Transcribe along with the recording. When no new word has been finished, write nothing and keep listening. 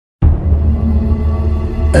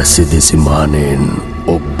ඇසිදිසි මානෙන්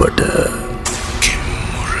ඔබට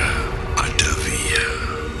Kemmura Adaviya.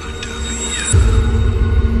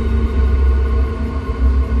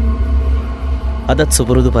 අදත්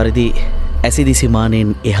සුපුරුදු පරිදි ඇසිදිසි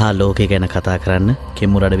මානෙන් එහා ලෝකය ගැන කතා කරන්න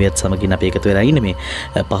කෙම්මුර අඩවියත් සමගින් අපි එකතු වෙලා ඉන්නේ.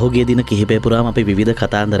 මේ පහුගිය දින කිහිපය පුරාම අපි විවිධ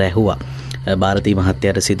කතාන්දර ඇහුවා. ಭಾರತೀಯ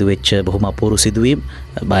මහත්තයාට සිදුවෙච්ච බොහොම අපූර්ව සිදුවීම්,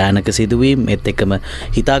 භයානක සිදුවීම්, ඒත් එක්කම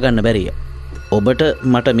හිතා ගන්න බැරි ඔබට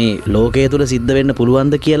මට මේ ලෝකයේ තුල සිද්ධ වෙන්න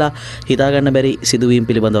පුළුවන්ද කියලා හිතා ගන්න බැරි සිදුවීම්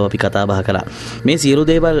පිළිබඳව අපි කතා බහ කළා. මේ සියලු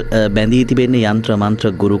දේවල් බැඳී තිබෙන්නේ යంత్ర මන්ත්‍ර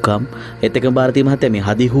ගුරුකම්, ඒත් එක්කම ಭಾರತೀಯ මහත්තයා මේ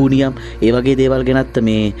හදිහූනියම්, ඒ වගේ දේවල් ගැනත්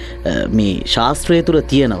මේ ශාස්ත්‍රය තුල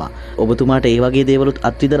තියෙනවා. ඔබතුමාට ඒ වගේ දේවලුත්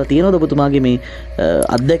අත්විඳලා තියෙනවද? ඔබතුමාගේ මේ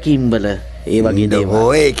අත්දැකීම් වල ඒ වගේ දේවල්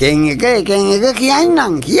ඔය එකෙන් එක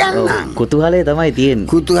කියන්නම් කුතුහලය තමයි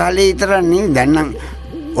තියෙන්නේ. කුතුහලේ විතරනේ. දැන් නම්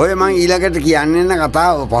ඔය මං ඊළඟට කියන්න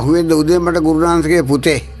කතාව පහුවෙන්ද උදේ මට ගුරුනාන්සේගේ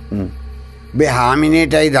පුතේ බේ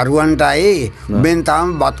හාමිනේටයි දරුවන්ටයි බෙන්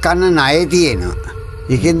තාම බත් කන්න ණය තියෙනවා.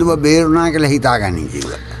 ඒකෙන්ද ඔබ බේරුණා කියලා හිතාගන්න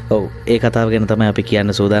කිව්වා. ඔව්, ඒ කතාව ගැන තමයි අපි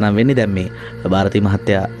කියන්න සූදානම් වෙන්නේ. දැන් මේ ಭಾರತೀಯ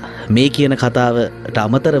මහත්තයා මේ කියන කතාවට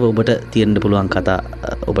අමතරව ඔබට තියෙන්න පුළුවන් කතා,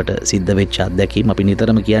 ඔබට සිද්ධ වෙච්ච අත්දැකීම් අපි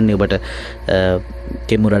නිතරම කියන්නේ ඔබට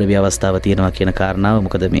කෙම්මුර අඩවිය අවස්ථාව තියෙනවා කියන කාරණාව.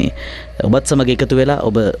 මොකද මේ ඔබත් සමග එකතු වෙලා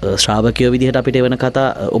ඔබ ශ්‍රාවකයෝ විදිහට අපිට එවන කතා,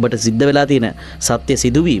 ඔබට සිද්ධ වෙලා තියෙන සත්‍ය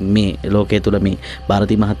සිදුවීම් මේ ලෝකයේ තුල මේ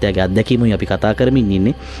ಭಾರತೀය මහත්තයාගේ අත්දැකීමුයි අපි කතා කරමින්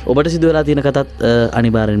ඉන්නේ. ඔබට සිදු වෙලා තියෙන කතාත්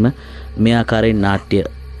අනිවාර්යෙන්ම මේ ආකාරයෙන් නාට්‍ය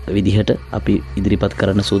විදිහට අපි ඉදිරිපත්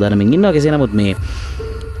කරන්න සූදානමින් ඉන්නවා. කෙසේ නමුත් මේ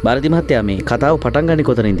ಭಾರತೀය මහත්තයා මේ කතාව පටන් ගන්නේ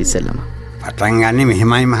කොතනින්ද ඉස්සෙල්ලාම? පටන් ගන්නේ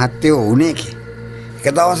මෙහෙමයි මහත්තයෝ වුණේ.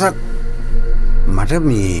 එක දවසක් මට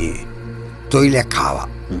මේ තොইলයක් ආවා.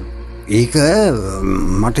 ඒක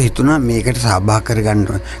මට හිතුණා මේකට සහභාගී කරගන්න.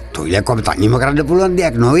 තොইলයක් ඔබ තනියම කරන්න පුළුවන්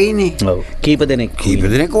දෙයක් නොවේනේ. ඔව්. කීප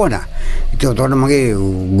දෙනෙක් ඕන. ඉතින් උතෝට මගේ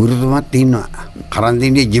ගුරුතුමත් ඉන්නවා.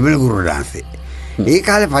 කරන්දින්නේ ජිබල් ගුරු ඩාන්සේ. ඒ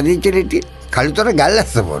කාලේ පදිංචිලෙටි කළුතර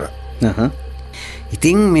ගල්ලස්සපොර.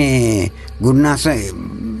 ඉතින් මේ ගුරුනාස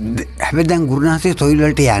හැබැයි දැන් ගුරුනාසේ තොইল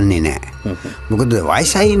වලට යන්නේ නැහැ. මොකද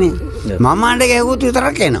වයසයිනේ. මමාට ගැහුවොත්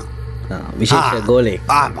විතරක් එනවා. විශේෂ ගෝලයක්.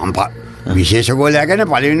 විශේෂ ගෝලයා ගැන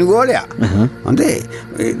පළවෙනි ගෝලයා. හොඳේ.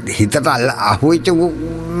 හිතට අහුවෙච්ච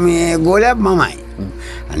මේ ගෝලයා මමයි.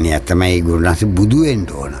 අනේ තමයි ගුරුනාසේ බුදු වෙන්න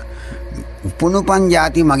ඕන. උපනුපන්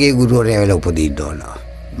જાති මගේ ගුරුවරයා වෙලා උපදින්න ඕන.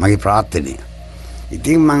 මගේ ප්‍රාර්ථනය.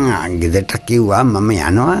 ඉතින් මං ගෙදරට කිව්වා මම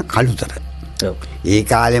යනවා කළුතර. ඒ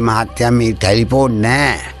කාලේ මහත්තයා මේ ටෙලිෆෝන්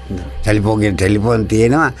නෑ. ටෙලිෆෝන්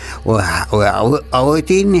තියෙනවා. ඔය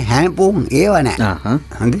තියන්නේ හැම්පුම් ඒව නෑ.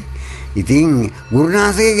 හරි. ඉතින්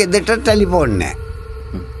ගුරුනාසගේ ගෙදරට ටෙලිෆෝන් නෑ.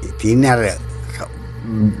 ඉතින් අර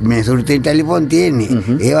මේ සුරුතේ ටෙලිෆෝන් තියෙන්නේ.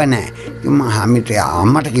 ඒව නෑ. ඉතින් මම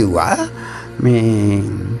අම්මට කිව්වා මේ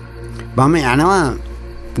මම යනවා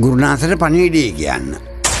ගුරුනාසට පණිවිඩය කියන්න.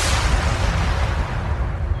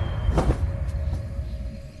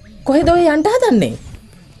 කොහෙද ඔය යන්න හදන්නේ?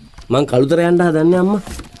 මං කළුතර යන්න හදන්නේ අම්මා.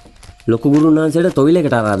 ලොකු ගුරුනාන්සේට තොইল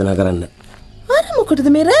එකට ආරාධනා කරන්න. අර මොකටද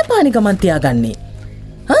මේ රෑපානි ගමන් තියාගන්නේ?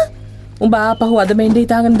 හා? උඹ ආපහු අද මෙන්ද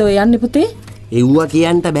හිතාගෙනද ඔය යන්නේ පුතේ? එව්වා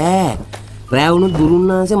කියන්න බෑ. රෑ වුණොත්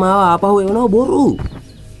ගුරුනාන්සේ මාව ආපහු එවනවා බොරු.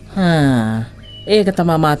 ඒක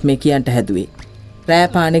තමයි මාත් මේ කියන්න හැදුවේ.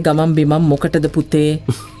 රෑපානි ගමන් බිමන් මොකටද පුතේ?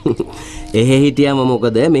 එහෙ හිටියාම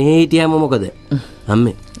මොකද? මෙහෙ හිටියාම මොකද?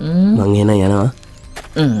 අම්මේ මං එහෙනම් යනවා.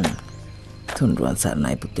 තුන්රුවන්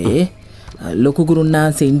සරණයි පුතේ. ලොකු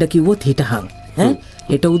ගුරුනාන්සේ ඉන්න කිව්වොත් හිටහන්.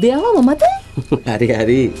 හෙට උදේ ආවම මතේ?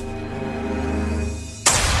 හරි.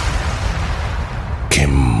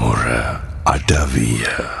 Kemmura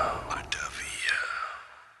Adaviya.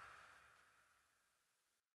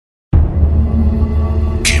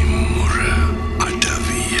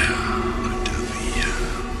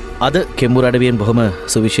 අද කෙම්මුර අඩවියෙන් බොහොම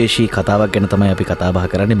සුවිශේෂී කතාවක් ගැන තමයි අපි කතා බහ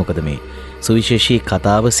කරන්නේ. මොකද මේ සුවිශේෂී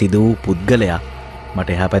කතාව සිදු වූ පුද්ගලයා මට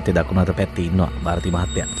එහා පැත්තේ දකුණු අත පැත්තේ ඉන්නවා ಭಾರತೀಯ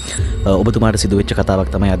මහත්තයා. ඔබතුමාට සිදු වෙච්ච කතාවක්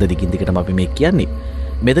තමයි අද දිගින් දිගටම අපි මේ කියන්නේ.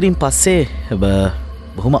 මෙතනින් පස්සේ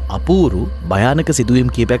බොහොම අපූරු භයානක සිදුවීම්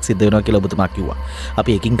කීපයක් සිද්ධ වෙනවා කියලා ඔබතුමා කිව්වා.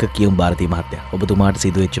 අපි එකින් එක කියමු ಭಾರತೀය මහත්තයා. ඔබතුමාට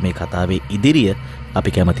සිදු වෙච්ච මේ කතාවේ ඉදිරිය අපි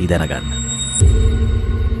කැමතියි දැනගන්න.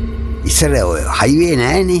 ඉස්සර ඔය හයිවේ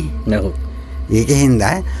නෑනේ. නෑ. ඒකෙන්ද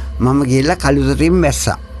මම ගිහලා කළුතරෙන්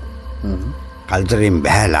බැස්සා. කළුතරෙන්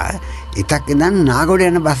බැහැලා ඉතක් ඉඳන් නාගොඩ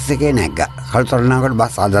යන බස් එකේ නැග්ගා. කළුතර නාගොඩ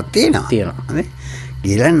බස් අදක් තියෙනවා. හරි.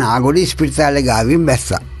 ගිහලා නාගොඩ ස්පිරිතාලේ ගාවින්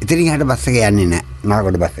බැස්සා. ඉතින් එහාට බස් එක යන්නේ නෑ.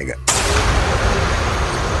 නාගොඩ බස් එක.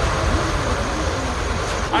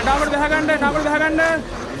 නාගොඩ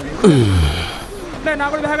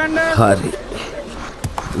බහගන්න. හරි.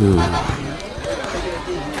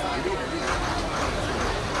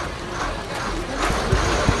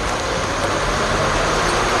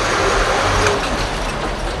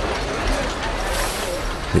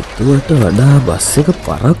 හිතුවට වඩා බස් එක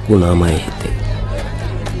පරක් වුණාමයි හිතේ.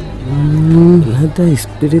 නැත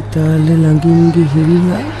ස්පිරිතාලේ ළඟින්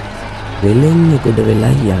ගිහිල්ලා වෙලෙන් එකට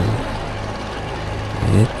වෙලා යන්නේ.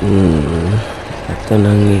 එතනන්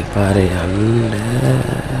ඒ පාරේ යන්න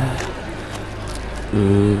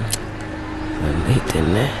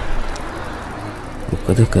හිතෙන්නේ.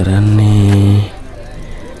 මොකද කරන්නේ?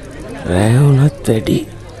 රෑ වුණත් වැඩි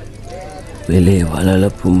වෙලේ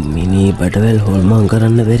වලලපු මිනි බඩවැල් හොල්මන්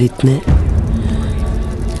කරන්න බැරිත් නෑ.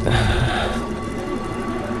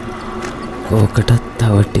 ඕකටත්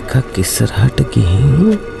තව ටිකක් ඉස්සරහට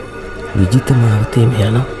ගිහින් විජිත මාවතේම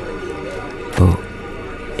යනවා. ඔව්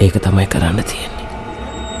ඒක තමයි කරන්න තියෙන්නේ.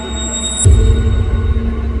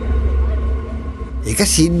 ඒක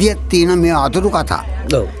සිද්ධියක් තියෙන මේ අතුරු කතා.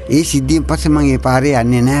 ඒ සිද්ධියෙන් පස්සේ මම ඒ පාරේ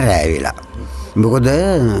යන්නේ නැහැ රෑ වෙලා. මොකද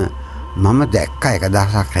මම දැක්ක එක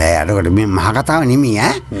දවසක් රෑ යනකොට මේ මහ කතාව නෙමෙයි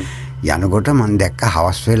ඈ. යනකොට මම දැක්ක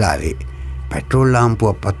හවස් වෙලාවේ පෙට්‍රෝල්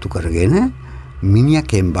ලාම්පුවක් පත්තු කරගෙන මිනිහා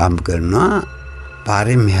කෙම්බාම් කරනවා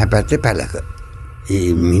පාරේ මෙහා පැත්තේ පැලක.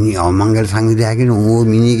 ඒ මිනි අවමංගල සංවිධායකගෙන ඕ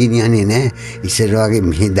මිනි ගෙනියන්නේ නැහැ. ඉස්සර වගේ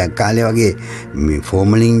මෙහි දැක්කාලේ වගේ මේ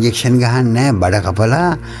ෆෝමල් ඉන්ජෙක්ෂන් ගහන්නේ නැහැ. බඩ කපලා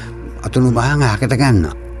අතුණු බහන් අහකට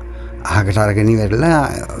ගන්නවා. අහකට අරගෙන ඉවරලා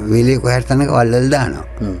වෙලේ කොහෙට තනක වල්වල දානවා.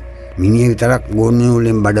 මිනිහ විතරක් ගෝන්නේ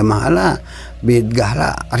වලින් බඩ මහලා බේත්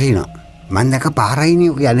ගහලා අරිනවා. මම දැක්ක පාරයිනේ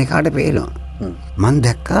යන්නේ කාට පේනවා. මම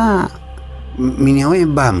දැක්කා මිනිහව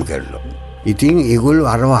එම්බාම් කරලා. ඉතින්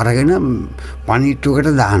ඒගොල්ලෝ අරගෙන පණිට්ටුවකට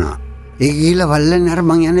දානවා. ඒක ගිහලා වල්ලන්නේ අර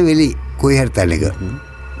මං යන්නේ වෙලේ කොහෙට තැනක.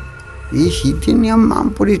 ඊ හිටින්නේ මම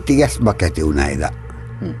පොඩි ටිකස් බක් ඇති වුණා එදා.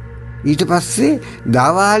 ඊට පස්සේ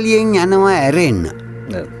දවාලියෙන් යනවා ඇරෙන්න.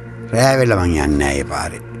 රෑ වෙලා මං යන්නේ නැහැ ඒ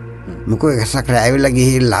පාරේ. මොකෝ එකසක් රෑ වෙලා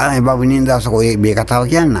ගිහිල්ලා ඒ බබුනින් දවසක ඔය මේ කතාව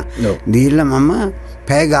කියන්න. දීලා මම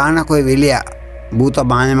පැය ගානක් ඔය වෙලිය භූත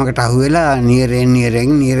බාණයමකට අහුවෙලා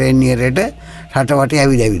නීරෙන්ට රටවට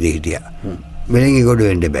ඇවිද හිටියා. වෙලෙන් ගොඩ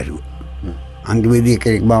වෙන්න බැරුව. අන්තිමේදී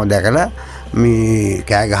කෙනෙක් බව දැකලා මේ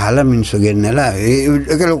කෑ ගහලා මිනිස්සු ගෙන්නලා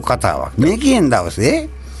ඒක ලොකු කතාවක්. මේ කියන දවසේ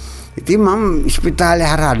ඉතින් මම ස්පිතාලේ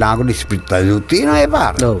හරහා නාගොඩ ස්පිතාලේ තියෙනවා ඒ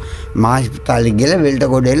පාර. මා ස්පිතාලේ ගිහලා වෙල්ට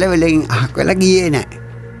ගොඩෙල්ල වෙලෙන් අහක් වෙලා ගියේ නැහැ.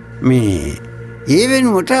 මේ ඒ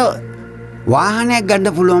වෙනුවට වාහනයක් ගන්න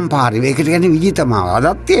පුළුවන් පාරේ. ඒකට කියන්නේ විජිතමාව.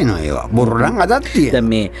 අදත් තියෙනවා ඒවා. බොරු නම් අදත් තියෙනවා. දැන්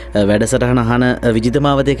මේ වැඩසටහන අහන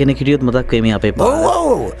විජිතමාවතේ කෙනෙක් හිටියොත් මතක් වෙයි මේ අපේ පාර.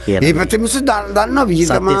 ඔව්. ඒ පැත්තේ මිනිස්සු දන්නවා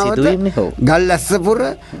විජිතමාවත. ගල්ලස්සපුර,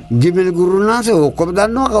 ජිමෙල් ගුරුනාසේ ඔක්කොම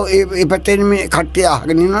දන්නවා. ඒ පැත්තේ මේ කට්ටිය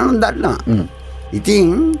අහගෙන ඉන්නවා නම් දන්නවා. ඉතින්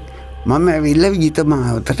මම ඇවිල්ලා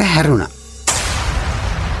විජිතමාවතට හැරුණා.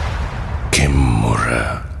 Kemmura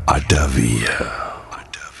Adaviya.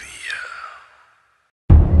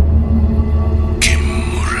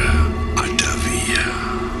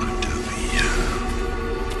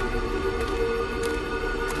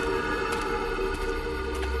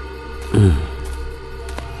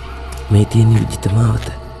 මේ තියෙන විජිතමාවත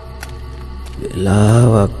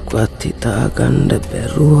වෙලාවක්වත් හිතා ගන්න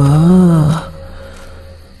බැරුවා.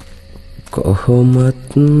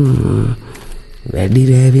 කොහොමත් වැඩි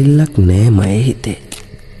රැවිල්ලක් නෑ මගේ හිතේ.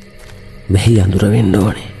 මෙහි අඳුර වෙන්න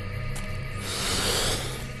ඕනේ.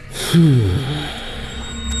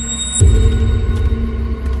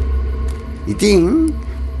 ඉතින්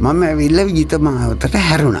මම ඇවිල්ලා විජිතමාවතට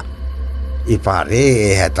හැරුණා. ඒ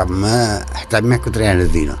පාරේ හැතම්මක් විතර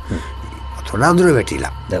යන්න තියෙනවා. තොඩ අඳුර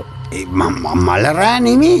වැටිලා. මල රෑ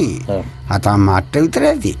නෙමෙයි. 7-8 විතර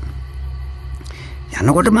ඇති.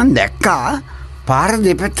 යනකොට මම දැක්කා පාර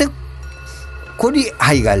දෙපැත්ත කොඩි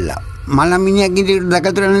හයි ගල්ලා. මලමිනියක් ඉදිරියට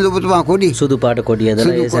දැකතර නේද ඔබතුමා කොඩි? සුදු පාට කොඩිය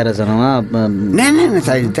ඇදලා ඒ සැරසනවා. නෑ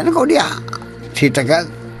සයිතන කොඩිය. සිතක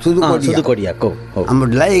සුදු කොඩියක්. ඔව්.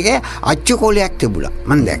 අමුඩලා ඒක අච්චු කොලයක් තිබුණා.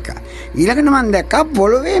 මම දැක්කා. ඊළඟට මම දැක්කා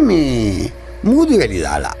පොළොවේ මේ මූදු වැඩි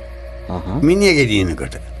දාලා. මිනිහ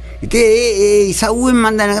ගෙඩියනකට. ඉතින් ඒ ඉසව්වෙන්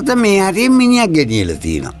මම දැනගත්තා මේ හරියෙන් මිනිහක් ගෙඩියලා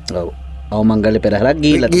තියෙනවා. ඔව්. අවමංගලේ පෙරහැරක්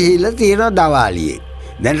ගිහිල්ලා තියෙනවා දවාලියේ.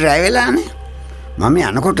 දැන් රැ වෙලානේ. මම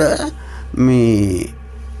යනකොට මේ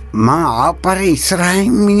ආපරේ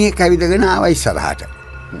ඉස්සරහින් මිනිහෙක් ඇවිදගෙන ආවා ඉස්සරහට.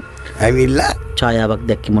 ඇවිල්ලා ඡායාවක්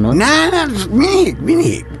දැක්කේ මොනවද? නෑ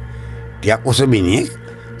මිනිහෙක්. ටිකක් උස මිනිහෙක්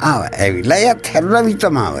ආවා. ඇවිල්ලා යත් හැරුණා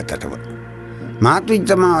විජිතමාවතටම. මාත්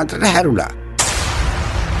විජිතමාවතට හැරුණා.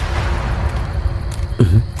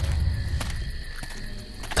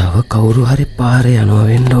 තව කවුරු හරි පාරේ යනවා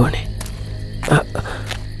වෙන්න ඕනේ.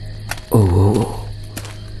 ඕ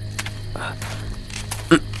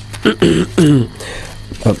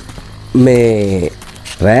මේ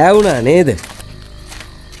රෑ වුණා නේද?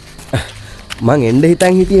 මං එන්න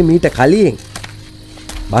හිතන් හිටියේ මීට කලින්.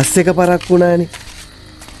 බස් එක පරක් වුණානේ.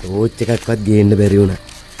 ටෝච් එකක්වත් ගේන්න බැරි වුණා.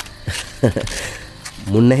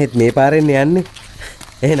 මුන්නහෙත් මේ පාරෙන් යන්නේ.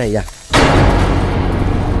 එහෙනම් යා.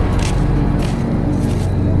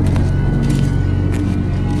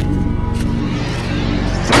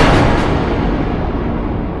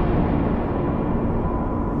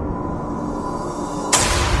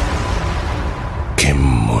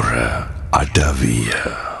 Kemmura Adaviya.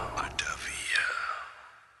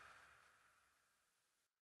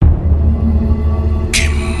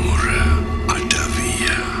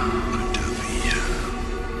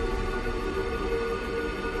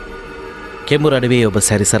 කෙමුර අඩවියේ ඔබ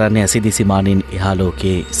සැරිසරන්නේ ඇසිදිසි මානින් එහා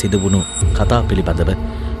ලෝකයේ සිදුවුණු කතා පිළිබඳව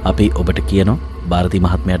අපි ඔබට කියනවා. ಭಾರತಿ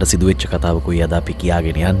මහත්මයාට සිදුවෙච්ච කතාවකුයි අද අපි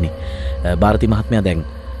කියාගෙන යන්නේ. ಭಾರತಿ මහත්මයා දැන්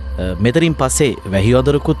මෙතනින් පස්සේ වැහි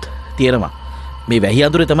අඳුරකුත් තියෙනවා. මේ වැහි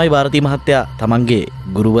අඳුරේ තමයි ಭಾರತಿ මහත්තයා තමන්ගේ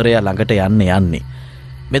ගුරුවරයා ළඟට යන්නේ.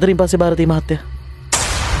 මෙතනින් පස්සේ ಭಾರತಿ මහත්තයා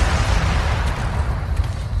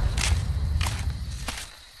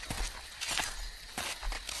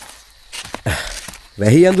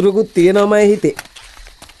වැහි අඳුරකුත් තියෙනවමයි හිතේ.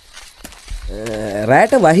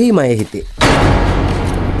 රැට වහීමයි හිතේ.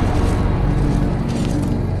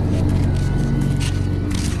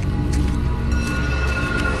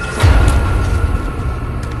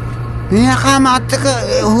 මෙයා මාත්තක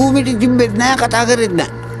හූමිටි තිබෙත් නෑ කතා කරෙත්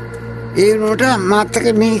නෑ. ඒ වුණාට මාත්තක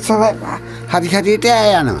මේ හරි හරියට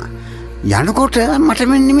යනවා. යනකොට මට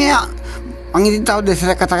මෙන්න මෙයා මං ඉතින් තව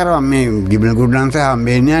දෙසරක් කතා කරා මේ ගිබල් ගුඩ්නන්ස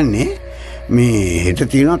හම්බෙන්න යන්නේ. මේ හෙට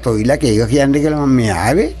තියෙනවා තොইলක ඒක කියන්න කියලා මම මේ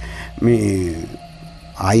ආවේ. මේ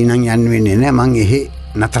ආයි නම් යන්න වෙන්නේ නෑ මං එහෙ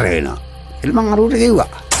නතර වෙනවා. එළ මං අරුවට කිව්වා.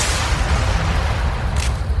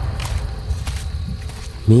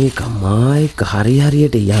 මේක මායික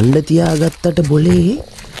හරියට යන්න තියාගත්තට બોලේ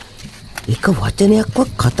එක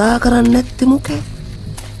වචනයක්වත් කතා කරන්නේ නැත්තේ මොකේ?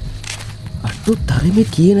 අට්ටු තරමේ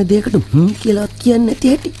කියන දෙයකට කියලාවත් කියන්නේ නැති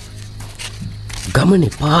හැටි.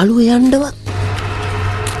 ගමනේ පාළුව යන්නවත්.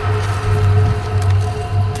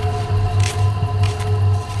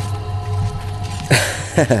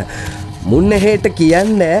 මුන්න හෙට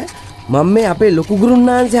කියන්නේ මම මේ අපේ ලොකු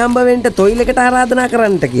ගුරුන්නාන්සේ හම්බ වෙන්න තොইলකට ආරාධනා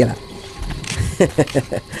කරන්නට කියලා.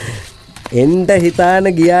 එන්න හිතාන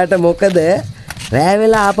ගියාට මොකද රෑ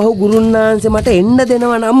වෙලා ආපහු ගුරුන්නාන්සේ මට එන්න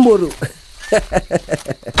දෙනව නම් බොරු.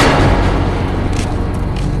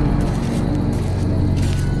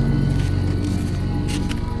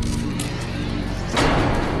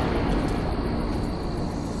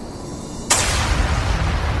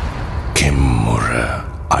 Kemmura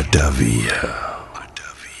Adaviya.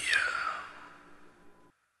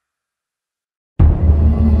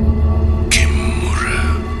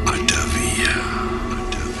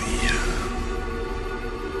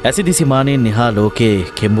 ඇසිදිසි මානෙන් එහා ලෝකයේ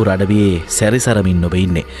කෙම්මුර අඩවියේ සැරිසරමින් ඔබ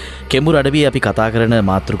ඉන්නේ. කෙම්මුර අඩවියේ අපි කතා කරන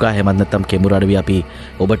මාතෘකා හැමත් නැත්නම් කෙම්මුර අඩවිය අපි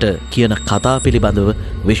ඔබට කියන කතා පිළිබඳව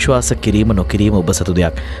විශ්වාස කිරීම නොකිරීම ඔබ සතු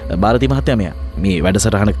දෙයක්. ಭಾರತಿ මහත්තයා මේ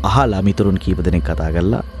වැඩසටහන අහලා මිතුරුන් කීප දෙනෙක් කතා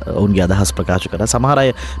කරලා ඔවුන්ගේ අදහස් ප්‍රකාශ කරා. සමහර අය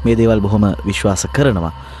මේ දේවල් බොහොම විශ්වාස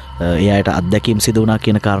කරනවා. ඒ අයට අත්දැකීම් සිදු වුණා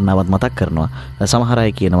කියන කාරණාවත් මතක් කරනවා. සමහර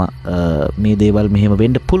අය කියනවා මේ දේවල් මෙහෙම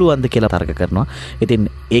වෙන්න පුළුවන්ද කියලා තර්ක කරනවා. ඉතින්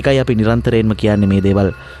ඒකයි අපි නිරන්තරයෙන්ම කියන්නේ මේ දේවල්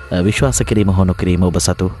විශ්වාස කිරීම හෝ නොකිරීම ඔබ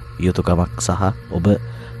සතු යුතුයකමක් සහ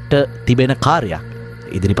ඔබට තිබෙන කාර්යයක්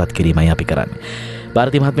ඉදිරිපත් කිරීමයි අපි කරන්නේ.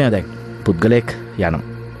 ಭಾರತಿ මහත්මයා දැන් පුද්ගලයෙක් යනවා.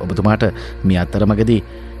 ඔබතුමාට මේ අතරමඟදී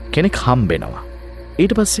කෙනෙක් හම්බෙනවා.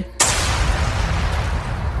 ඊට පස්සේ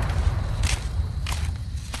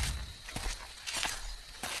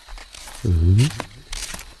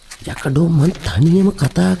යකඩෝ මං තනියම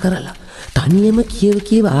කතා කරලා තනියම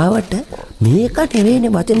කියව ආවට මේක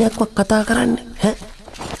නෙවෙයිනේ වචනයක්වත් කතා කරන්න ඈ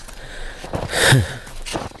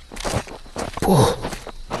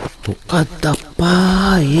මොකක්ද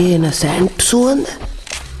අප්පා එන සැන්ට් සුවඳ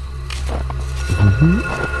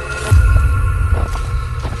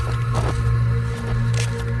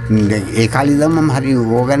ඒ කාලේ ඉඳන් මම හරි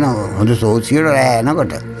ඕගන හොඳ සෝසියට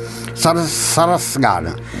යනකොට සරස් ගාන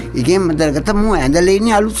ඒකෙන් මතකත මම ඇඳලා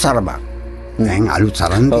ඉන්නේ අලුත් සරබක්. දැන් අලුත්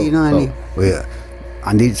සරන් තියෙනවානේ. ඔය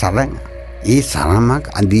අඳි සරන්. ඒ සරමක්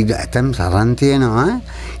අඳි ඇතම් සරන් තියෙනවා.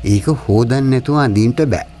 ඒක හොදන්න නැතුව අඳින්න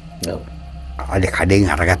බෑ. ඔව්. අද කඩෙන්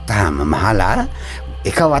අරගත්තාම මහලා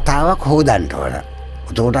එක වතාවක් හොදන්න ඕන.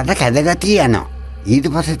 උතෝට අර කැදගතිය යනවා. ඊට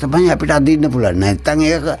පස්සේ තමයි අපිට අඳින්න පුළුවන්. නැත්තම්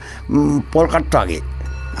ඒක පොල් කට් වගේ.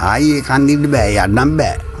 ආයේ කන්දින්න බෑ යන්නම්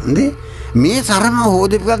බෑ. හොඳේ. මේ සරම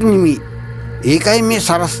හොදපුවක් නෙමෙයි. ඒකයි මේ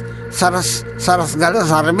සරස් ගල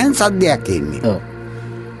සරමෙන් සද්දයක් එන්නේ. ඔව්.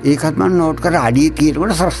 ඒකත් මම නෝට් කරලා අඩිය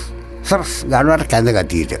තියෙනකොට සරස් ගලවට කැඳ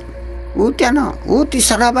ගතියට. ඌත් යනවා. ඌත්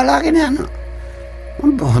ඉස්සරහා බලාගෙන යනවා.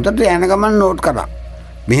 මම හොඳට යන ගමන් නෝට් කරා.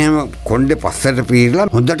 මෙහෙම කොණ්ඩේ පස්සට පීරලා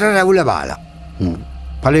හොඳට රැවුල බාලා.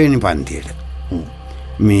 පළවෙනි පන්තියට.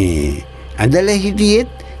 මේ ඇඳලා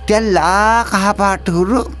හිටියෙත් තැල්ලා කහපාට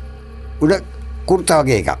හුරු උඩ කුර්තා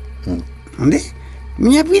වගේ එකක්. හොඳේ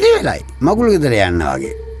මිනිහා පිළිවෙලයි මගුල් ගෙදර යන්න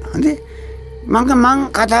වගේ. හොඳේ මං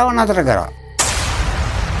කතාව නතර කරා.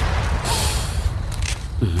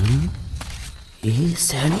 ඒ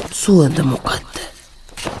සැන් සුවඳ මොකක්ද?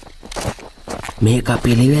 මේක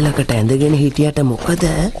පිළිවෙලකට ඇඳගෙන හිටියට මොකද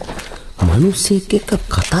මිනිස්සෙක් එක්ක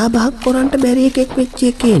කතා බහක් කරන්න බැරි එකෙක් වෙච්ච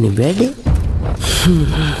එකේනේ වැඩේ.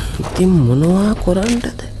 ඉතින් මොනවා කරන්නද?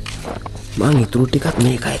 මං ඊටු ටිකක්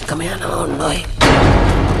මේක එක්කම යනවා ඔන්නෝයි.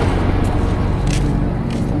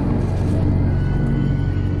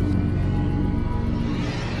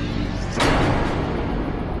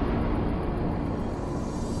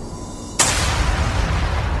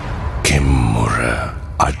 Kemmura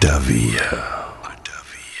Adaviya.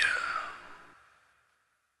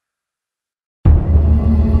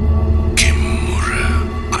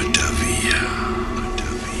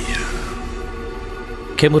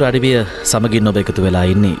 කෙමුර අඩවිය සමගින් ඔබ එකතු වෙලා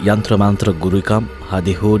ඉන්නේ යන්ත්‍ර මන්ත්‍ර ගුරුකම්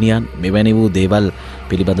හදිහෝනියන් මෙවැනි වූ දේවල්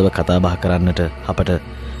පිළිබඳව කතා බහ කරන්නට අපට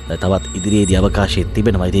තවත් ඉදිරියේදී අවකාශය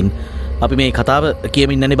තිබෙනවා. ඉතින් අපි මේ කතාව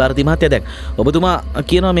කියමින් ඉන්නේ ಭಾರತಿ මහත්තයා. දැන් ඔබතුමා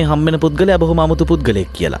කියනවා මේ හම්බෙන පුද්ගලයා බොහොම අමුතු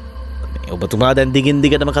පුද්ගලෙක් කියලා. ඔබතුමා දැන් දිගින්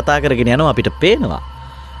දිගටම කතා කරගෙන යනවා අපිට පේනවා.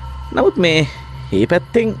 නමුත් මේ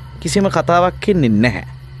පැත්තෙන් කිසිම කතාවක් එන්නේ නැහැ.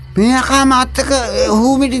 මෙයා මාත්තක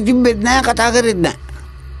හූමිටි තිබෙත් නැහැ කතා කරෙත් නැහැ.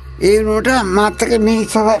 ඒ වුණාට මාත්තක මේ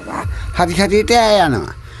හරි හරියට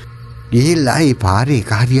යනවා. ගිහිල්ලා ඒ පාරේ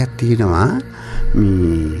එක හරියක් තියෙනවා.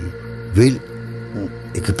 වෙල්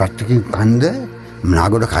එක පැත්තකින් කන්ද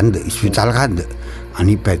නාගොඩ කන්ද ඉස්පිතාල කන්ද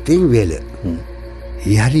අනිත් පැත්තෙන් වෙල.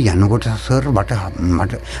 ඒ හරි යනකොට සර් මට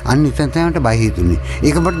අන්න එතන තමයි බය හිතුනේ.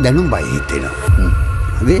 ඒක මට දැනුම් බය හිතෙනවා.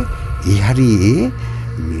 හරි ඒ හරි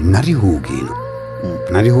නරි හූ කියනවා.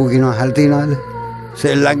 නරි හූ කියනවා අහල් තියනවාද?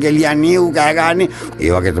 සෙල්ලම් ගෙලියන්නේ ඌ කෑ ගහන්නේ.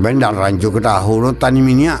 ඒ වගේ තමයි ඩන් රංචුකට අහුනොත් අනි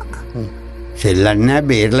මිනිහා. සෙල්ලම් නෑ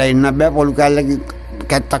බේරලා ඉන්න බෑ පොලු කැල්ලක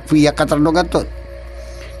කැත්තක් පීයක් අතර නොගත්තොත්.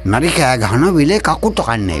 නරි කෑ ගහන විලේ කකුට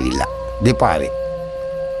කන්න ඇවිල්ලා දෙපාරේ.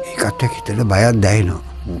 ඒකට හිතලා බයක් දැනෙනවා.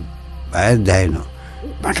 බයක් දැනෙනවා.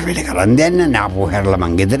 මට වෙලේ කරන් දෙන්න නාපෝ හැරලා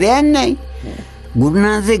මං ගෙදර යන්නේ.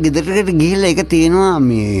 ගුරුනාන්සේ ගෙදරට ගිහිල්ලා ඒක තියෙනවා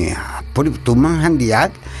මේ පොඩි තුමන්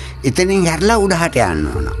හන්දියක් එතනින් හැරලා උඩහට යන්න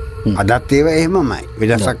ඕන. අදත් ඒව එහෙමමයි.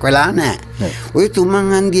 වෙනසක් වෙලා නැහැ. ওই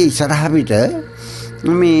තුමන් හන්දියේ ඉස්සරහ පිට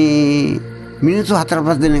මේ මිනිස්සු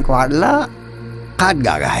 4-5 දෙනෙක් වාඩිලා කාඩ්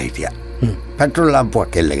ගා හිටියා. පෙට්‍රල්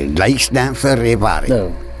ලාම්පුවක් එල්ලගෙන ලයිට්ස් ඩෑන්සර් ඒ පාරේ.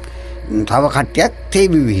 තව කට්ටියක්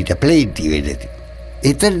ටීවී හිට ප්ලේට් ටීවී දෙති.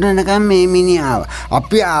 එතන නිකන් මේ මිනිහා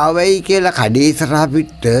අපි ආවයි කියලා කඩේ ඉස්සරහ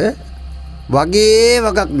පිට වගේ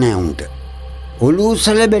වගක් නෑ උන්ට.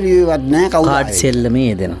 ඔලුසල බැලියවත් නෑ කවුද කාඩ්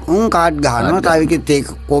සෙල්ලමේ දෙනවා. උන් කාඩ් ගහනවා තව එකෙක් ඒක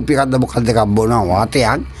කෝපි එකක්ද මොකක්ද එකක් බොනවා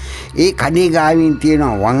වාතයක්. ඒ කඩේ ගාවින්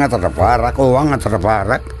තියෙනවා වම් අතට පාරක් වම් අතට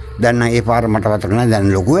පාරක්. දැන් ඒ පාර මට වතර නෑ දැන්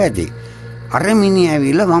ලොකු ඇති. අර මිනිහා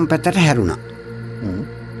ඇවිල්ලා වම් පැත්තට හැරුණා.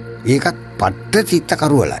 ඒකත් පට්ට චිත්ත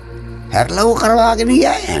කරුවලයි. හැරලව කරවාගෙන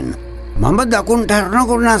ගියා යන්න. මම දකුණට හැරෙන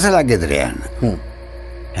ගුරුනාන්සලා ගෙදර යන්න.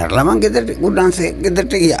 හැරලා මං ගෙදරට ගුරුනාන්සේ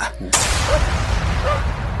ගෙදරට ගියා.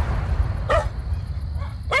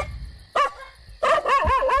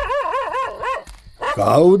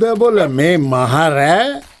 කවුද බොල මේ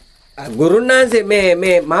මහරෑ? ගුරුනාන්සේ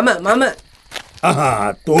මේ මම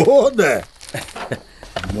තෝද?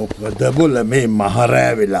 මොකද බොල මේ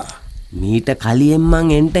මහරෑ වෙලා? මීට කලියෙන්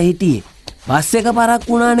මං එන්ට හිටියේ. බස් එක පරක්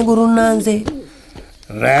වුණානේ ගුරුනාන්සේ.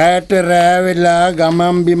 රෑට රෑවෙලා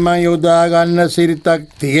ගමන් බිම යොදා ගන්න සිරිතක්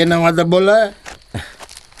තියෙනවද බොල?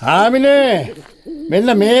 හාමිනේ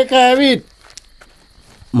මෙන්න මේක ඇවිත්.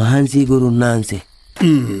 මහන්සි ගුරුනාන්සේ.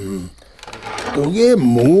 තුගේ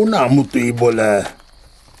මූණ අමුතුයි බොල.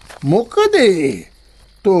 මොකද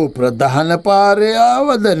තෝ ප්‍රධාන පාරේ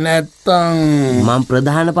ආවද නැත්තං? මං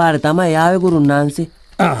ප්‍රධාන පාරේ තමයි ආවේ ගුරුනාන්සේ.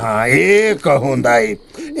 ඒක හොඳයි.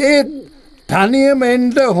 ඒ තනියම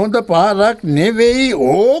එන්ට හොඳ පාරක් නෙවෙයි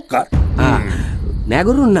ඕක. නෑ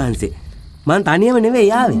ගුරුනාන්සේ මං තනියම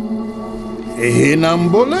නෙවෙයි ආවේ. එහෙනම්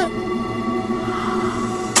බොල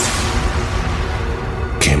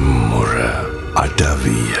Kemmura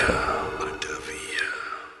Adaviya.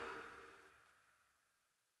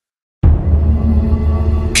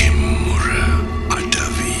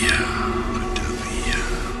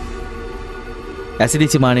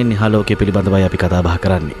 ඇසිඩිසි මානෙන් නිහාලෝකය පිළිබඳවයි අපි කතා බහ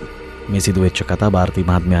කරන්නේ. මේ සිදුවෙච්ච කතා ಭಾರತಿ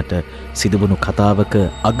මහත්මයාට සිදුවුණු කතාවක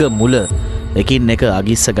අග මුල එකින් එක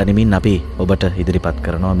අගිස්ස ගනිමින් අපි ඔබට ඉදිරිපත්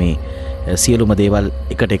කරනවා මේ සියලුම දේවල්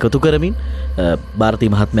එකට එකතු කරමින්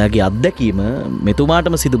ಭಾರತಿ මහත්මයාගේ අත්දැකීම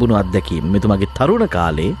මෙතුමාටම සිදුවුණු අත්දැකීම මෙතුමාගේ තරුණ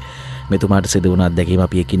කාලේ මෙතුමාට සිදු වුණ අත්දැකීම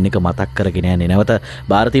අපි එකින් එක මතක් කරගෙන යන්නේ. නැවත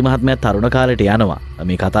ಭಾರತಿ මහත්මයා තරුණ කාලේට යනවා.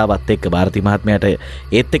 මේ කතාවත් එක්ක ಭಾರತಿ මහත්මයාට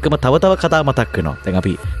ඒත් එක්කම තව කතා මතක් වෙනවා. දැන්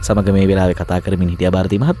අපි සමග මේ වෙලාවේ කතා කරමින් හිටියා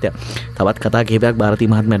ಭಾರತಿ මහත්මයා. තවත් කතා කිහිපයක් ಭಾರತಿ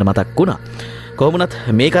මහත්මයාට මතක් වුණා. කොහොමුණත්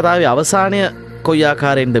මේ කතාවේ අවසානය කොයි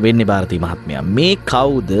ආකාරයෙන්ද වෙන්නේ ಭಾರತಿ මහත්මයා? මේ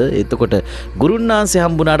කවුද? එතකොට ගුරුන් වහන්සේ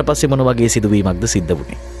හම්බුණාට පස්සේ මොන වගේ සිදුවීමක්ද සිද්ධ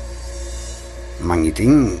වුණේ? මං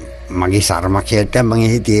ඉතින් මගේ සරමකයට මං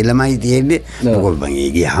එහි තේලමයි තියෙන්නේ. මොකද මං ඒ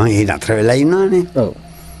ගියාම එහි නතර වෙලා ඉන්නවනේ. ඔව්.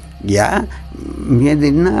 ගියා මිය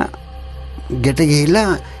දෙන්න ගෙට ගිහිල්ලා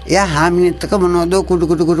එයා හාමිනෙත් එක්ක මොනවද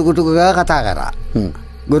කුටු ගා කතා කරා.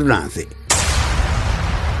 ගුරුනාන්සේ.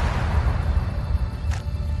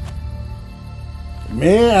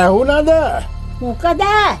 මේ ඇහුණද? මොකද?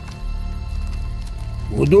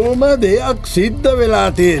 උදුම දෙයක් සිද්ධ වෙලා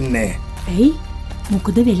තියෙන්නේ. ඇයි?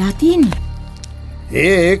 මොකද වෙලා තියෙන්නේ?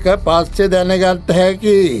 ඒක පස්සේ දැනගත්ත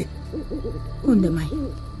හැකි. හොඳමයි.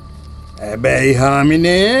 හැබැයි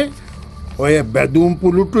හාමිනේ ඔය බැදුම්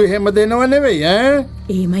පුලුටු එහෙම දෙනව නෙවෙයි ඈ.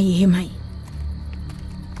 එහෙමයි.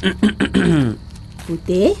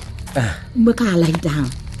 පුතේ උඹ කාලා හිටහන්.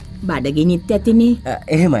 බඩගිනිත් ඇතිනේ.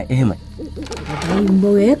 එහෙමයි. උඹ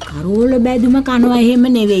ඔය කරෝල බැදුම කනවා එහෙම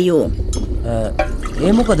නෙවෙයෝ.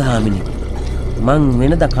 ඒ මොකද හාමිනේ? මං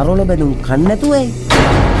වෙනද කරෝල බැදුම් කන්නේ නැතුව ඇයි?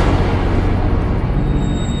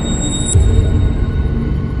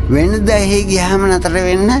 වෙනද එහි ගියාම නතර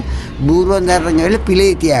වෙන්න බූරුවන් දරගෙන ගිහලා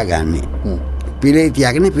පිලේ තියාගන්නේ. පිලේ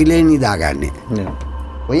තියාගෙන පිලේ නිදාගන්නේ.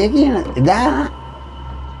 ඔය කියන එදා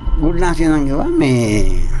ගුරුනාන්සේ කිව්වා මේ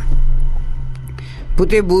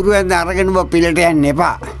පුතේ බූරුවන් අරගෙන ඔබ පිලට යන්න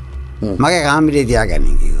එපා. මගේ කාමරේ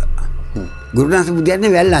තියාගන්න කිව්වා. ගුරුනාන්සේ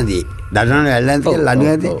බුදියන්නේ වැල්ලන්දී. දඩනන වැල්ලන්දී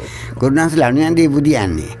ලණුවේදී ගුරුනාන්සේ ලණුවේදී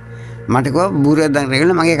බුදියන්නේ. මට කිව්වා බූරුවන්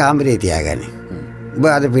අරගෙන මගේ කාමරේ තියාගන්න. ඔබ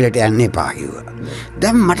අද පිලට යන්න එපා කිව්වා.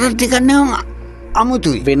 දැන් මට ටිකක් නෑ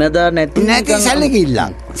අමුතුයි. වෙනදා නැති සැලකිල්ල.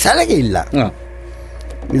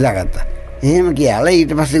 ඉඳගත්තා. එහෙම කියලා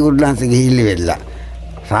ඊට පස්සේ ගුරුනාන්සේ ගිහිල්ලි වෙලා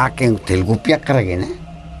රාක්කෙන් තෙල් කුප්පියක් කරගෙන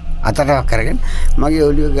අතටක් කරගෙන මගේ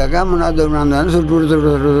ඔළුව ගගා මොනවද උනන්දන සුටුරු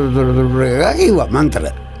කිව්වා මන්ත්‍ර.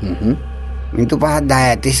 මිනිත්තු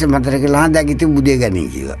 5-10 තිස්ස මන්ත්‍ර කියලා හන්දා බුදිය ගන්නේ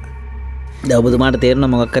කිව්වා. දැන් ඔබතුමාට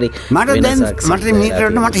තේරෙනවා මොකක් කරේ මට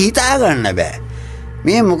මීටරට මට හිතා ගන්න බෑ.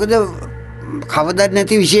 මේ මොකද කවදත්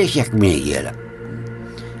නැති විශේෂයක් මේ කියලා.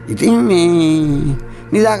 ඉතින් මේ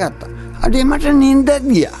නිදාගත්තා. අඩේ මට නින්දත්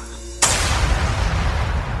ගියා.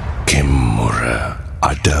 Kemmura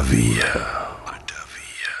Adaviya.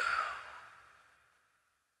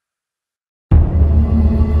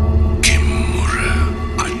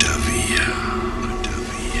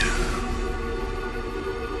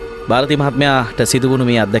 ಭಾರತಿ මහත්මයාට සිදුවුණු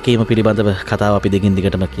මේ අත්දැකීම පිළිබඳව කතාව අපි දෙකින්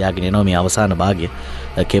දිගටම කියාගෙන යනවා. මේ අවසාන භාගය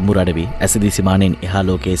කෙම්මුර අඩවි ඇසදිසි මානෙන් එහා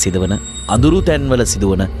ලෝකයේ සිදුවන අඳුරු තැන්වල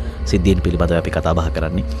සිදුවන සිද්ධීන් පිළිබඳව අපි කතා බහ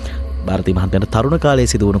කරන්නේ. ಭಾರತಿ මහත්මයාට තරුණ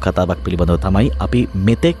කාලයේ සිදුවුණු කතාවක් පිළිබඳව තමයි අපි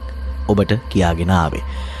මෙතෙක් ඔබට කියාගෙන ආවේ.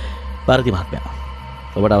 ಭಾರತಿ මහත්මයා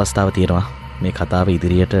ඔබට අවස්ථාව තියෙනවා මේ කතාව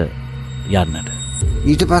ඉදිරියට යන්නට.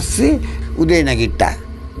 ඊට පස්සේ උදේ නැගිට්ටා.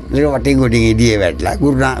 ඒක වටින් ගොඩින් එළියේ වැටලා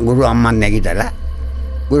ගුරු අම්මන් නැගිටලා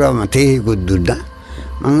ගුරුම තේකුත් දුන්නා.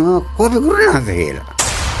 මම කොහේ ගුරුනාන්සේ කියලා.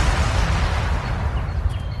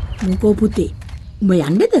 මොකෝ පුතේ උඹ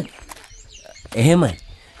යන්නද? එහෙමයි.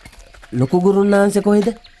 ලොකු ගුරුනාන්සේ කොහෙද?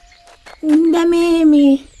 උන්ද මේ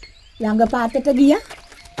ළඟ පාතට ගියා.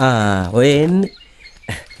 ඔය එන්නේ.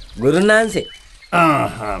 ගුරුනාන්සේ.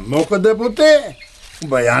 මොකද පුතේ?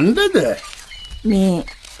 උඹ යන්නද? මේ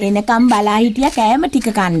එනකම් බලා හිටියා කෑම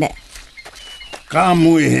ටික කන්න.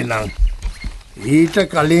 කාමු එහෙනම්. ඊට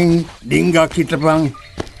කලින් ඩිංගක් හිටපන්.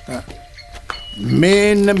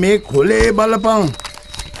 මේන්න මේ කොලේ බලපන්.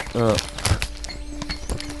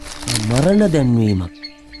 මරණ දැන්වීමක්.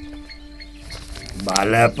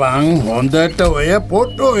 බලපන් හොඳට ඔය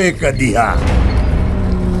ෆොටෝ එක දිහා.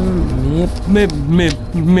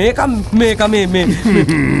 මේක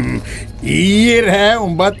ඊයේ රෑ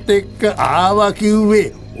උඹත් එක්ක ආවා කිව්වේ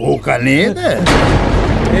ඕක නේද?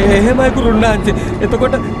 එහෙමයි ගුරුනාන්සේ.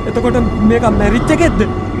 එතකොට මේක මැරිච්ච එකෙක්ද?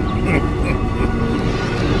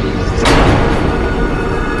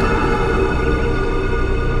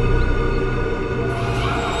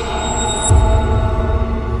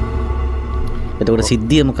 එතකොට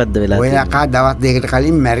සිද්ධිය මොකද්ද වෙලා ඔය අකා දවස් දෙකකට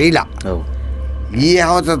කලින් මැරිලා. ඔව්. ඊයේ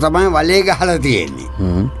හවස තමයි වලේ ගහලා තියෙන්නේ.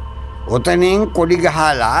 ඔතනින් කොඩි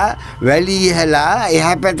ගහලා වැලි ඉහලා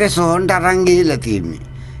එහා පැත්තේ සෝන්ට අරන් ගිහිල්ලා තියෙන්නේ.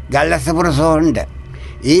 ගල්ලස්සපුර සෝන්ට.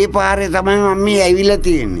 ඒ පාරේ තමයි මම මේ ඇවිල්ලා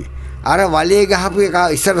තියෙන්නේ. අර වලේ ගහපු එක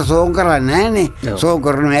ඉස්සර සෝන් කරන්නේ නැහනේ. සෝන්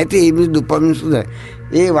කරනවා ඇති මේ දුප්පමිසුද.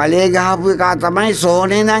 ඒ වලේ ගහපු එක තමයි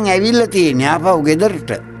සෝනේ නම් ඇවිල්ලා තියෙන්නේ ආපහු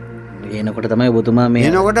ගෙදරට. එනකොට තමයි ඔබතුමා මේ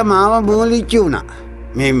එනකොට මාව බෝලිච්චි වුණා.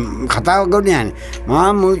 මේ කතාව ගොඩ යන්නේ.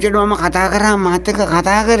 මාව මුල්චට මම කතා කරා මාත් එක්ක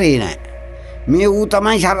කතා කරේ නෑ. මේ ඌ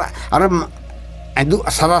තමයි අර ඇදු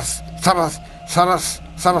සරස්ක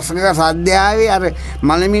සද්‍යාවේ අර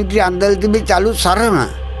මලමිටි අන්දල් තිබේ චලු සරම.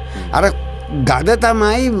 අර ගද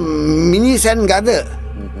තමයි මිනිසන් ගද.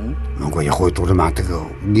 මම කොහොමද උතර මාතක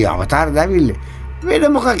දී අවතාර දැවිල්ල. වෙන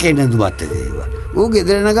මොකක් කියනද බත්තේ ඒවා. ඌ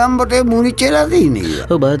ගෙදරන ගම්බටේ මුනිච්චලා තින්නේ.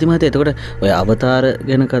 ඔව් බාති මහත්තයා එතකොට ඔය අවතාර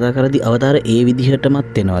ගැන කතා කරද්දී අවතාර ඒ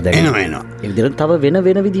විදිහටමත් එනවා දැන්. එනවා. ඒ විදිහට තව වෙන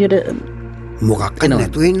විදිහට මොකක්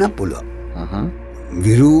නැතු වෙන්න පුළුවන්.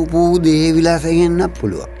 විරූපූ දේවිලාසයෙන් එන්නත්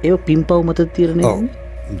පුළුවන්. ඒක පින්පව් මත తీරනේ. ඔව්.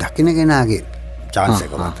 දකින්න කෙනාගේ chance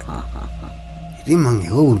එක මත. ඉතින් මං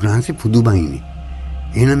ඒක උන්වහන්සේ පුදුමයිනේ.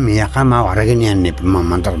 එහෙනම් මේ යකා මාව අරගෙන යන්නේ මම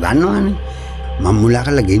මන්තර දන්නවනේ. මම මුලා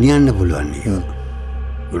කරලා ගෙනියන්න පුළුවන් නේ.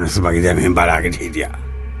 උන්වහන්සේ මගේ දැන් මෙහෙම බලාගෙන හිටියා.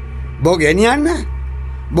 බෝ ගෙනියන්න.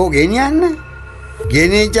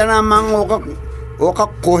 ගෙනිච්චනම් මං ඕක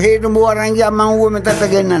කොහෙද බෝ අරන් ගියා මං ඌව මෙතට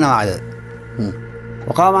ගෙන්නනවාද?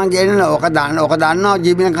 ඕක මං ගෙන්නන ඕක දන්නවා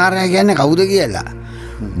ජීවින කාර්යය කියන්නේ කවුද කියලා.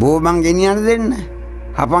 බෝ මං ගෙනියන්න දෙන්න.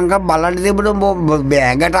 හපංගක් බලන්න දෙබඩ බෝ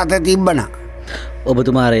බෑගට අත තිබ්බනා.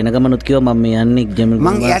 ඔබතුමා එන ගමනුත් කිව්වා මම යන්නේ ජමිල්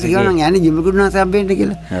මං යාට කියනවා යන්නේ ජමිල් කුඩුනාස හම්බෙන්න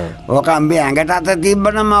කියලා. ඕක අම්බේ ඇඟට අත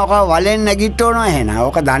තිබ්බනම් මම ඕක වලෙන් නැගිටවනවා එහෙනම්.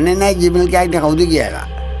 ඕක දන්නේ නැහැ ජමිල් කියන්නේ කවුද කියලා.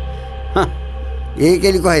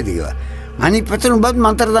 ඒකෙලි කොහෙද කිව්වා. අනිත් පැත්තට උඹත්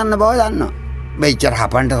මන්තර දන්න බව දන්නවා. බෙච්චර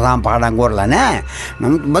හපන්ට සාම් පාඩම් කරලා නැහැ.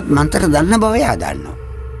 නමුත් උඹත් මන්තර දන්න බව යා දන්නවා.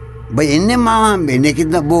 ඔබ එන්නේ මාව හම්බෙන්නේ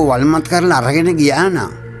කිද්ද බෝ වල්මත් කරලා අරගෙන ගියා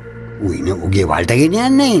නා. උගේ වලට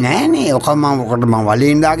ගෙනියන්නේ නෑනේ. ඕක මම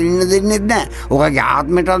වලේ ඉඳාගෙන ඉන්න දෙන්නේ නැහැ. ඕකගේ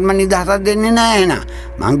ආත්මයටවත් මම නිදහසක් දෙන්නේ නැහැ නා.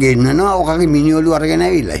 මං ගෙන්නනවා ඕකගේ මිනි ඔලු අරගෙන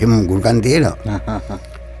ඇවිල්ලා. එහෙම ගුරුකන් තියෙනවා.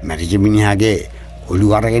 මැරිච්ච මිනිහාගේ ඔලු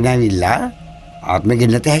අරගෙන ඇවිල්ලා ආත්මෙ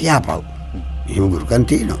ගෙන්නත හැකි ආපහු. එහෙම ගුරුකන්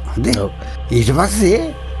තියෙනවා. හරිද? ඊට පස්සේ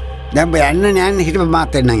දැන් යන්න හිටපු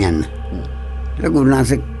මාත් එන්නම් යන්න. ඒක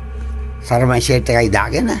ගුරුනාසේ සරමයි ෂර්ට් එකයි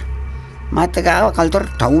දාගෙන මාත් ගාව කල්තර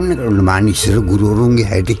ටවුන් එකට මාන ඉස්සර ගුරුවරුන්ගේ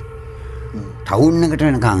හැටි ටවුන් එකට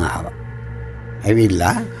වෙනකන් ආවා.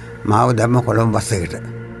 ඇවිල්ලා මාව දැම්ම කොළඹ බස් එකට.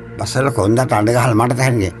 බස් වල කොන්දට අඬ ගහලා මට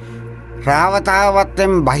තහන්නේ.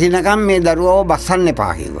 රාවතාවත්ෙන් බහිනකම් මේ දරුවව බස්සන්න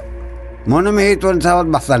එපා කිව්වා. මොනම හේතුවක් නිසාවත්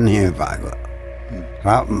බස්සන්න එපා කිව්වා.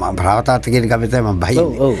 රාවතාවත් කියන කමිටුවේ මම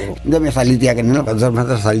බහින්නේ. ඉතින් මේ සල්ලි තියාගෙන ඉන්න කන්සර්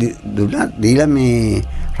මහත්තයා සල්ලි දුන්නා. දීලා මේ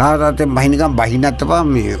රාවතාවත්ෙන් බහිනකම් බහින්නත් එපා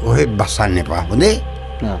මේ ඔහෙ බස්සන්න එපා. හොඳේ?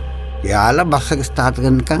 යාලා බස් එක ස්ටාර්ට්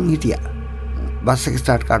කරනකම් හිටියා. බස් එක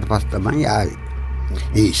ස්ටාර්ට් කරාට පස්සේ තමයි ආවේ.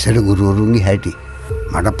 ඒ ඉස්සර ගුරුවරුන්ගේ හැටි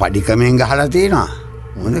මට පඩිකමෙන් ගහලා තියෙනවා.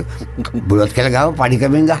 හොඳ බුලත් කියලා ගාව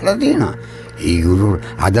පඩිකමෙන් ගහලා තියෙනවා. ඒ ගුරු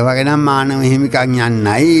අද වගේ නම් මානව හිමිකම්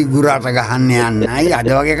යන්නයි ගුරාට ගහන්න යන්නයි අද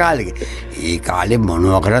වගේ කාලෙක. ඒ කාලේ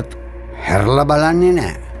මොනවා කරත් හැරලා බලන්නේ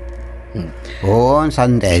නැහැ. ඕන්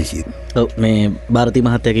සන්තේසි. ඔව් මේ ಭಾರತಿ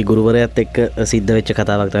මහත්තයාගේ ගුරුවරයාත් එක්ක සිද්ධ වෙච්ච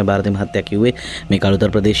කතාවක් තමයි ಭಾರತಿ මහත්තයා කිව්වේ. මේ කළුතර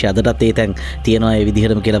ප්‍රදේශයේ අදටත් ඒ තැන් තියෙනවා ඒ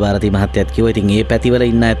විදිහටම කියලා ಭಾರತಿ මහත්තයාත් කිව්වා. ඉතින් ඒ පැතිවල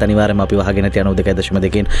ඉන්න අයත් අනිවාර්යයෙන්ම අපි වහගෙන යන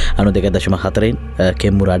 92.2 92.4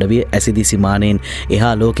 කෙම්මුර අඩවිය ඇසිදිසි මානෙන්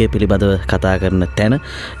එහා ලෝකයේ පිළිබඳව කතා කරන තැන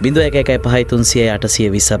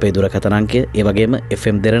 0115300820 අපේ දුරකථන අංකය. ඒ වගේම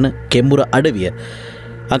FM දෙරණ කෙම්මුර අඩවිය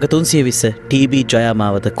අංක 320 TB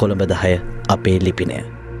ජයමාවත කොළඹ 10 අපේ ලිපිනය.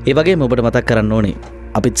 ඒ වගේම ඔබට මතක් කරන්න ඕනේ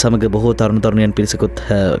අපිත් සමග බොහෝ තරුණ තරුණියන් පිරිසකුත්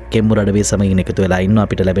කෙම්මුර අඩවිය සමගින් එකතු වෙලා ඉන්නවා.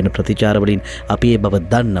 අපිට ලැබෙන ප්‍රතිචාර වලින් අපි ඒ බව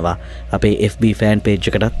දන්නවා. අපේ FB ෆෑන් පේජ්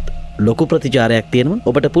එකටත් ලොකු ප්‍රතිචාරයක් තියෙනවා.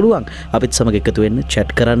 ඔබට පුළුවන් අපිත් සමග එකතු වෙන්න, chat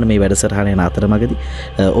කරන්න මේ වැඩසටහන යන අතරමඟදී.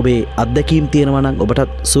 ඔබේ අත්දැකීම් තියෙනවා නම්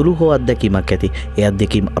ඔබටත් සුළු හෝ අත්දැකීමක් ඇති. ඒ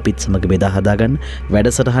අත්දැකීම් අපිත් සමග බෙදා හදා ගන්න.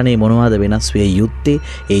 වැඩසටහනේ මොනවාද වෙනස් වේ යුත්තේ?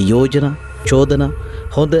 ඒ යෝජනා, චෝදනා,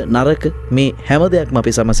 හොඳ නරක මේ හැම දෙයක්ම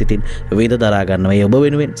අපි සමසිතින් වේද දරා ගන්නවා. ඒ ඔබ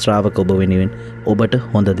වෙනුවෙන්, ශ්‍රාවක ඔබ වෙනුවෙන් ඔබට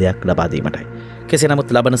හොඳ දෙයක් ලබා දීමටයි. කෙසේ නමුත්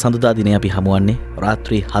ලබන සඳුදා දිනේ අපි හමුවන්නේ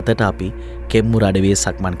රාත්‍රී 7ට අපි කෙම්මුර අඩවියේ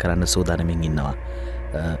සක්මන් කරන්න සූදානමින් ඉන්නවා.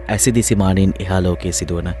 ඇසිදිසි මානෙන් එහා ලෝකයේ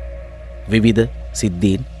සිදුවන විවිධ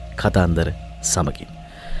සිද්ධීන් කතාන්දර සමගින්.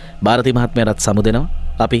 ಭಾರತಿ මහත්මයාත් සමුදෙනවා.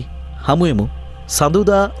 අපි හමුවෙමු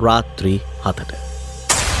සඳුදා රාත්‍රී 7ට.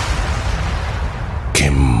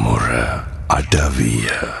 Kemmura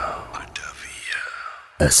Adaviya.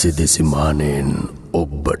 ඇසිදිසි මානෙන්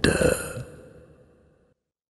ඔබ්බට